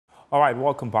All right,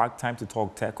 welcome back. Time to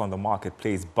talk tech on the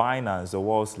marketplace. Binance, the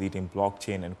world's leading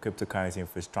blockchain and cryptocurrency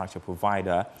infrastructure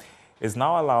provider, is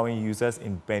now allowing users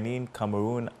in Benin,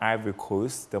 Cameroon, Ivory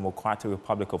Coast, Democratic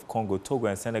Republic of Congo, Togo,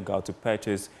 and Senegal to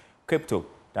purchase crypto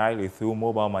directly through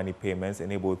mobile money payments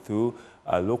enabled through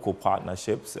local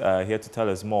partnerships. Here to tell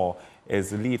us more is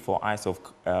the lead for Eyes of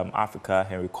Africa,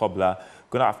 Henry Kobler.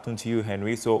 Good afternoon to you,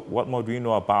 Henry. So what more do you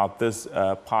know about this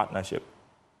partnership?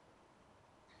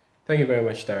 Thank you very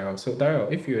much, Daryl. So, Daryl,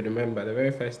 if you remember, the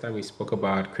very first time we spoke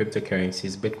about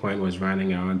cryptocurrencies, Bitcoin was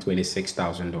running around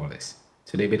 $26,000.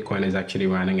 Today, Bitcoin is actually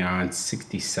running around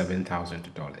 $67,000.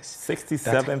 That's how,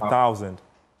 67,000.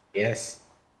 yes.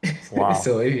 Wow.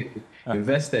 So, if you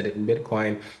invested in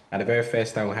Bitcoin at the very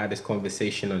first time we had this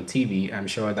conversation on TV, I'm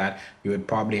sure that you would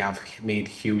probably have made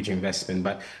huge investment.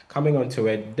 But coming onto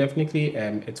it, definitely,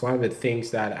 it's one of the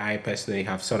things that I personally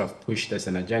have sort of pushed as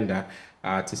an agenda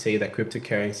to say that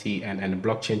cryptocurrency and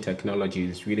blockchain technology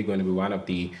is really going to be one of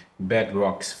the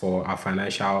bedrocks for our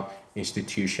financial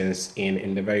institutions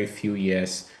in the very few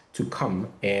years to come.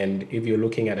 And if you're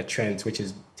looking at a trend which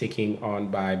is taking on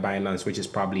by Binance, which is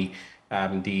probably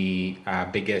the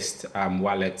biggest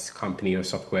wallet company or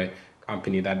software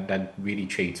company that really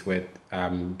trades with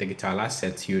digital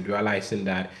assets, you'd realizing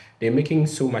that they're making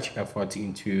so much effort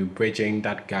into bridging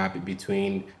that gap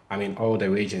between, I mean, all the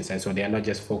regions. And so they're not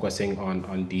just focusing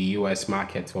on the US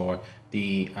market or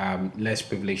the less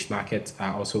privileged markets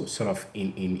are also sort of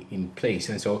in place.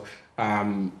 And so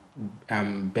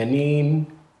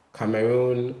Benin,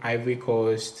 Cameroon, Ivory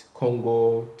Coast,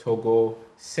 Congo, Togo,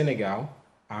 Senegal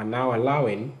are now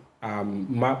allowing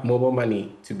mobile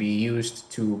money to be used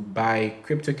to buy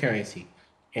cryptocurrency.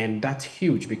 And that's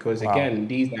huge because, Wow. again,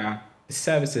 these are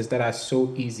services that are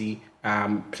so easy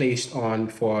placed on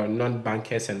for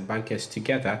non-bankers and bankers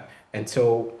together. And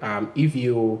so if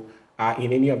you are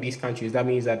in any of these countries, that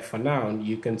means that for now,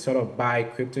 you can sort of buy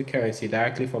cryptocurrency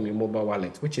directly from your mobile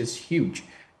wallet, which is huge.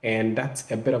 And that's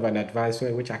a bit of an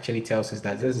advancement, which actually tells us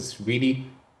that this is really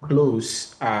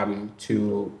close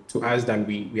to us than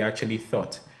we actually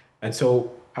thought. And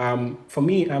so for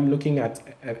me, I'm looking at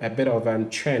a bit of a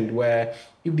trend where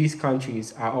if these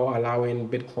countries are all allowing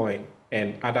Bitcoin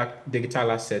and other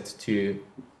digital assets to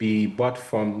be bought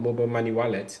from mobile money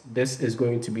wallets, this is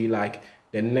going to be like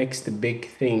the next big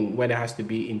thing when it has to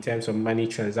be in terms of money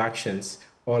transactions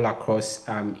all across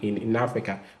in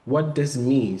Africa. What this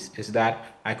means is that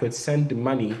I could send the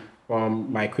money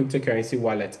from my cryptocurrency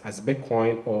wallet as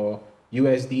Bitcoin or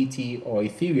USDT or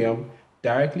Ethereum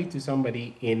directly to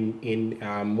somebody in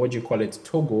what you call it,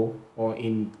 Togo or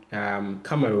in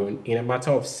Cameroon in a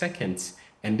matter of seconds.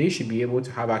 And they should be able to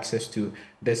have access to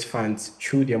these funds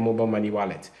through their mobile money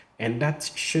wallet. And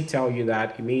that should tell you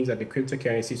that it means that the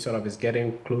cryptocurrency sort of is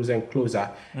getting closer and closer.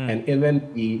 And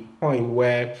even the point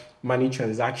where money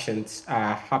transactions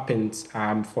happened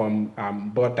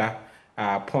from border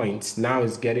points now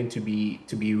is getting to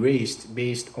be raised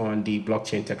based on the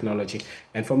blockchain technology.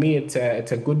 And for me, it's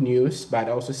a good news, but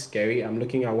also scary. I'm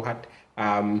looking at what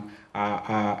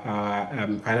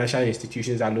financial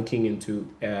institutions are looking into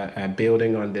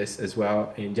building on this as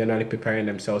well, and generally preparing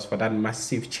themselves for that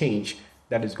massive change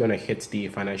that is going to hit the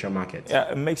financial markets.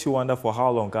 Yeah, it makes you wonder for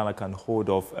how long Ghana can hold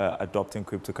off adopting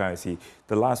cryptocurrency.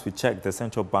 The last we checked, the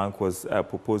central bank was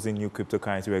proposing new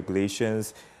cryptocurrency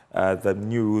regulations, the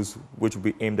new rules which will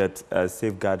be aimed at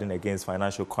safeguarding against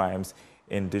financial crimes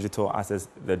in digital assets,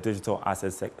 the digital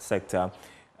asset sector.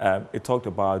 It talked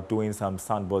about doing some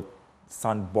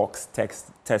sandbox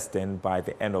testing by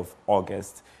the end of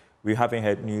August. We haven't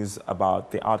heard news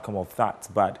about the outcome of that,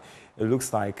 but it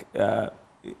looks like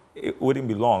it wouldn't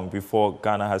be long before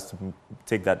Ghana has to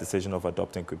take that decision of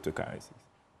adopting cryptocurrencies.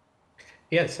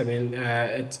 Yes, I mean,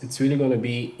 it's really going to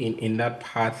be in that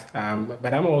path.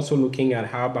 But I'm also looking at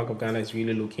how Bank of Ghana is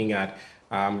really looking at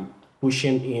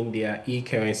pushing in their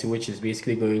e-currency, which is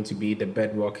basically going to be the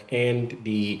bedrock and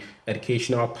the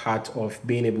educational part of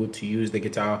being able to use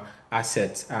digital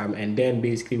assets, and then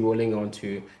basically rolling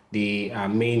onto the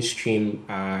mainstream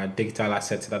digital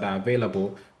assets that are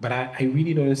available. But I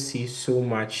really don't see so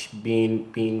much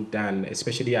being done,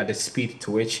 especially at the speed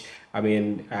to which, I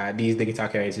mean, these digital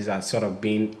currencies are sort of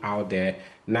being out there.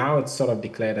 Now it's sort of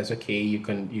declared as okay, you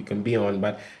can be on,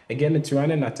 but again, it's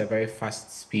running at a very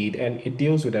fast speed and it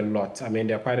deals with a lot. I mean,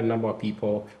 there are quite a number of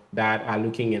people that are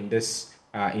looking in this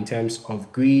in terms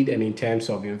of greed and in terms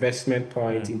of investment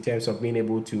points, in terms of being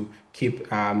able to keep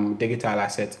digital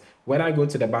assets. When I go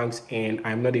to the banks and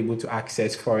I'm not able to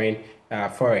access foreign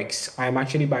forex, I'm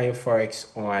actually buying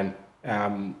forex on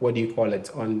what do you call it,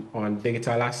 on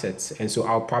digital assets. And so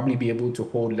I'll probably be able to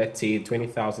hold, let's say,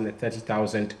 20,000 or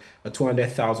 30,000 or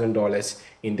 $200,000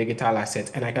 in digital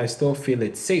assets, and I can still feel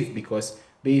it's safe because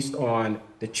based on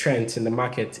the trends in the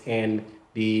market and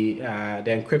the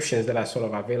encryptions that are sort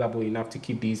of available enough to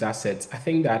keep these assets, I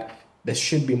think that there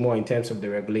should be more in terms of the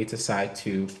regulator side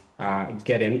to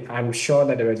get in. I'm sure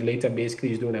that the regulator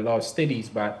basically is doing a lot of studies,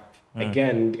 but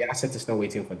again, the asset is not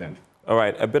waiting for them. All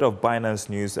right, a bit of Binance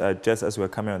news. Just as we're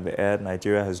coming on the air,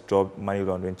 Nigeria has dropped money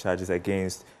laundering charges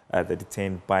against the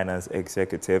detained Binance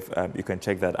executive. You can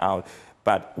check that out.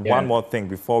 But one Yeah. more thing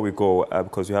before we go,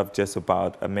 because we have just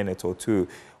about a minute or two.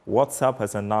 WhatsApp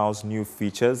has announced new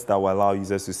features that will allow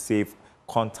users to save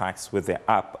contacts with the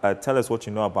app. Tell us what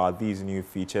you know about these new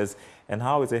features and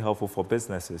how is it helpful for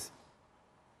businesses?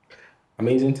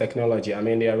 Amazing technology. I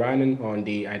mean, they are running on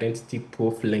the identity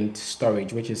proof linked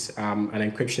storage, which is an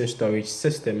encryption storage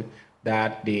system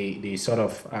that they sort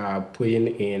of put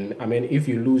in. I mean, if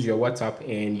you lose your WhatsApp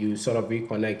and you sort of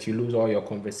reconnect, you lose all your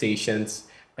conversations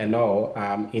and all.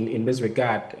 In this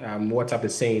regard, WhatsApp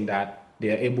is saying that they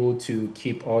are able to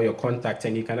keep all your contacts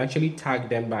and you can actually tag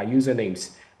them by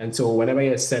usernames. And so whenever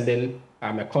you're sending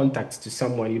a contact to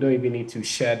someone, you don't even need to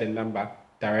share the number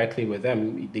directly with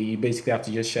them. You basically have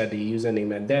to just share the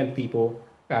username, and then people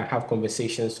have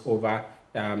conversations over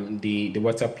the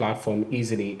WhatsApp platform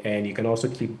easily. And you can also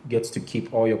get to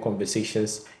keep all your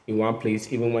conversations in one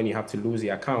place, even when you have to lose the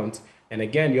account. And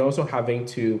again, you're also having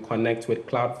to connect with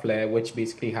Cloudflare, which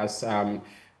basically has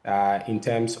in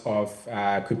terms of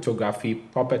cryptography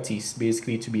properties,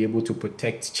 basically to be able to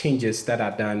protect changes that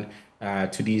are done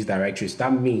to these directories.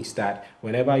 That means that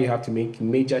whenever you have to make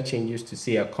major changes to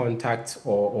say a contact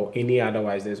or any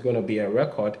otherwise, there's going to be a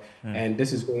record, and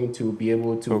this is going to be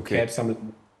able to Okay. curb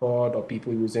some fraud or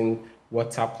people using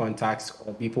WhatsApp contacts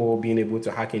or people being able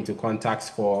to hack into contacts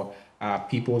for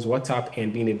people's WhatsApp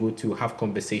and being able to have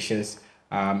conversations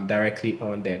directly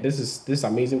on there. This is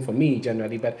amazing for me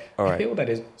generally, but All I right. feel that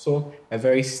it's also a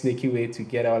very sneaky way to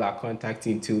get all our contacts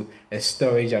into a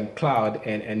storage and cloud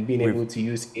and being We've, able to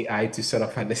use AI to sort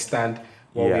of understand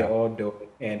what we are yeah. all doing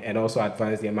and also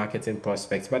advance their marketing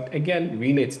prospects. But again,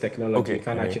 really it's technology. You Okay,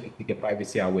 can't Henry. actually take the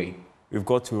privacy away. We've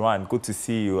got to run. Good to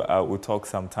see you. We'll talk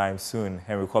sometime soon.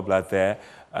 Henry Kobler there.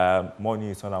 More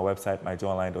news on our website,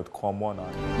 myjoyonline.com. More now.